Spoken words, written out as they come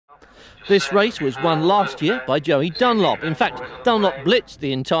This race was won last year by Joey Dunlop. In fact, Dunlop blitzed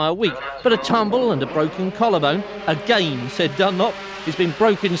the entire week, but a tumble and a broken collarbone, again, said Dunlop, he's been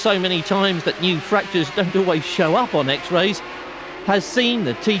broken so many times that new fractures don't always show up on x-rays, has seen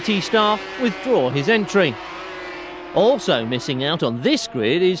the TT star withdraw his entry. Also missing out on this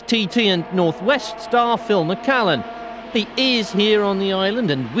grid is TT and Northwest star Phil McCallen. He is here on the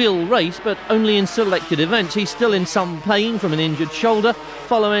island and will race, but only in selected events. He's still in some pain from an injured shoulder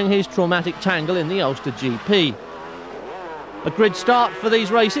following his traumatic tangle in the Ulster GP. A grid start for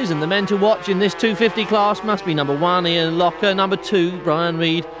these races, and the men to watch in this 250 class must be number 1 Ian Lougher, number 2 Brian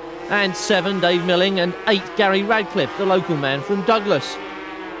Reid, and 7 Dave Milling, and 8 Gary Radcliffe, the local man from Douglas.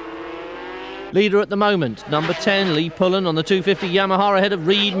 Leader at the moment, number 10 Lee Pullan on the 250 Yamaha ahead of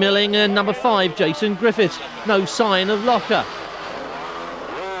Reid, Milling, and number 5 Jason Griffiths. No sign of Lougher.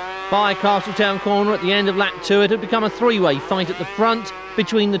 By Castletown Corner at the end of lap 2, it had become a three-way fight at the front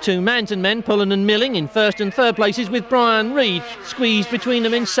between the two Manton men, Pullan and Milling, in first and third places, with Brian Reid squeezed between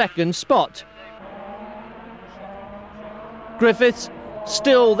them in second spot. Griffiths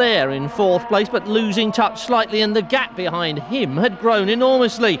still there in fourth place, but losing touch slightly, and the gap behind him had grown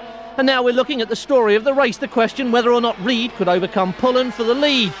enormously. And now we're looking at the story of the race, the question whether or not Reid could overcome Pullan for the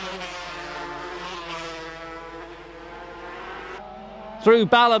lead. Through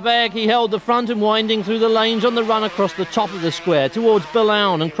Ballabeg he held the front, and winding through the lanes on the run across the top of the square towards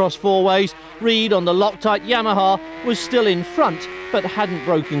Billown and cross four ways, Reid on the Loctite Yamaha was still in front but hadn't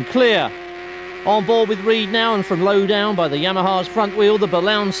broken clear. On board with Reid now, and from low down by the Yamaha's front wheel, the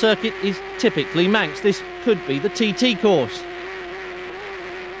Billown Circuit is typically Manx. This could be the TT course.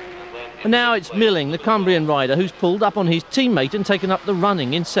 And now it's Milling, the Cumbrian rider, who's pulled up on his teammate and taken up the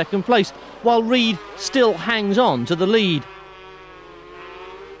running in second place, while Reid still hangs on to the lead.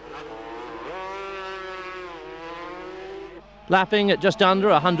 Lapping at just under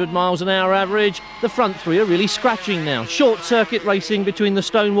 100 miles an hour average, the front three are really scratching now. Short circuit racing between the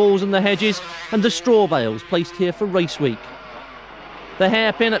stone walls and the hedges, and the straw bales placed here for race week. The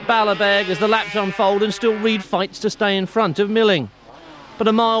hairpin at Ballabeg as the laps unfold, and still Reid fights to stay in front of Milling. But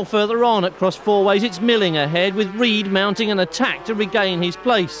a mile further on at cross four ways, it's Milling ahead, with Reid mounting an attack to regain his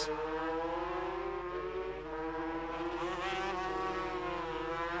place.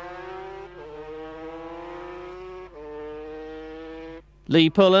 Lee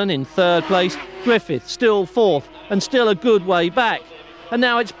Pullan in third place, Griffith still fourth, and still a good way back. And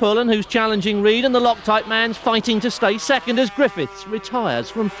now it's Pullan who's challenging Reid, and the Loctite man's fighting to stay second as Griffiths retires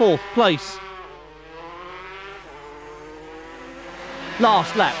from fourth place.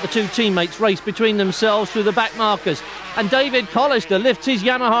 Last lap, the two teammates race between themselves through the back markers, and David Collister lifts his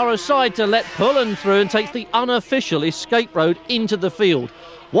Yamaha aside to let Pullan through and takes the unofficial escape road into the field.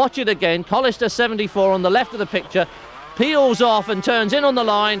 Watch it again, Collister 74 on the left of the picture, peels off and turns in on the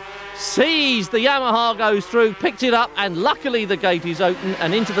line, sees the Yamaha goes through, picks it up, and luckily the gate is open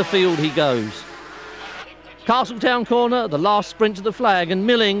and into the field he goes. Castletown Corner, the last sprint to the flag, and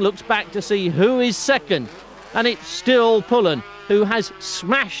Milling looks back to see who is second, and it's still Pullan, who has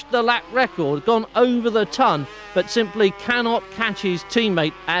smashed the lap record, gone over the ton, but simply cannot catch his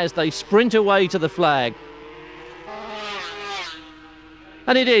teammate as they sprint away to the flag.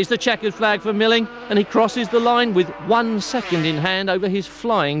 And it is the checkered flag for Milling, and he crosses the line with 1 second in hand over his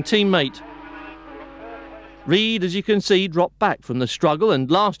flying teammate. Reid, as you can see, dropped back from the struggle,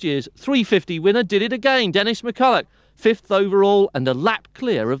 and last year's 350 winner did it again, Denis McCullough, 5th overall and a lap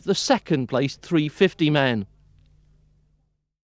clear of the second place 350 man.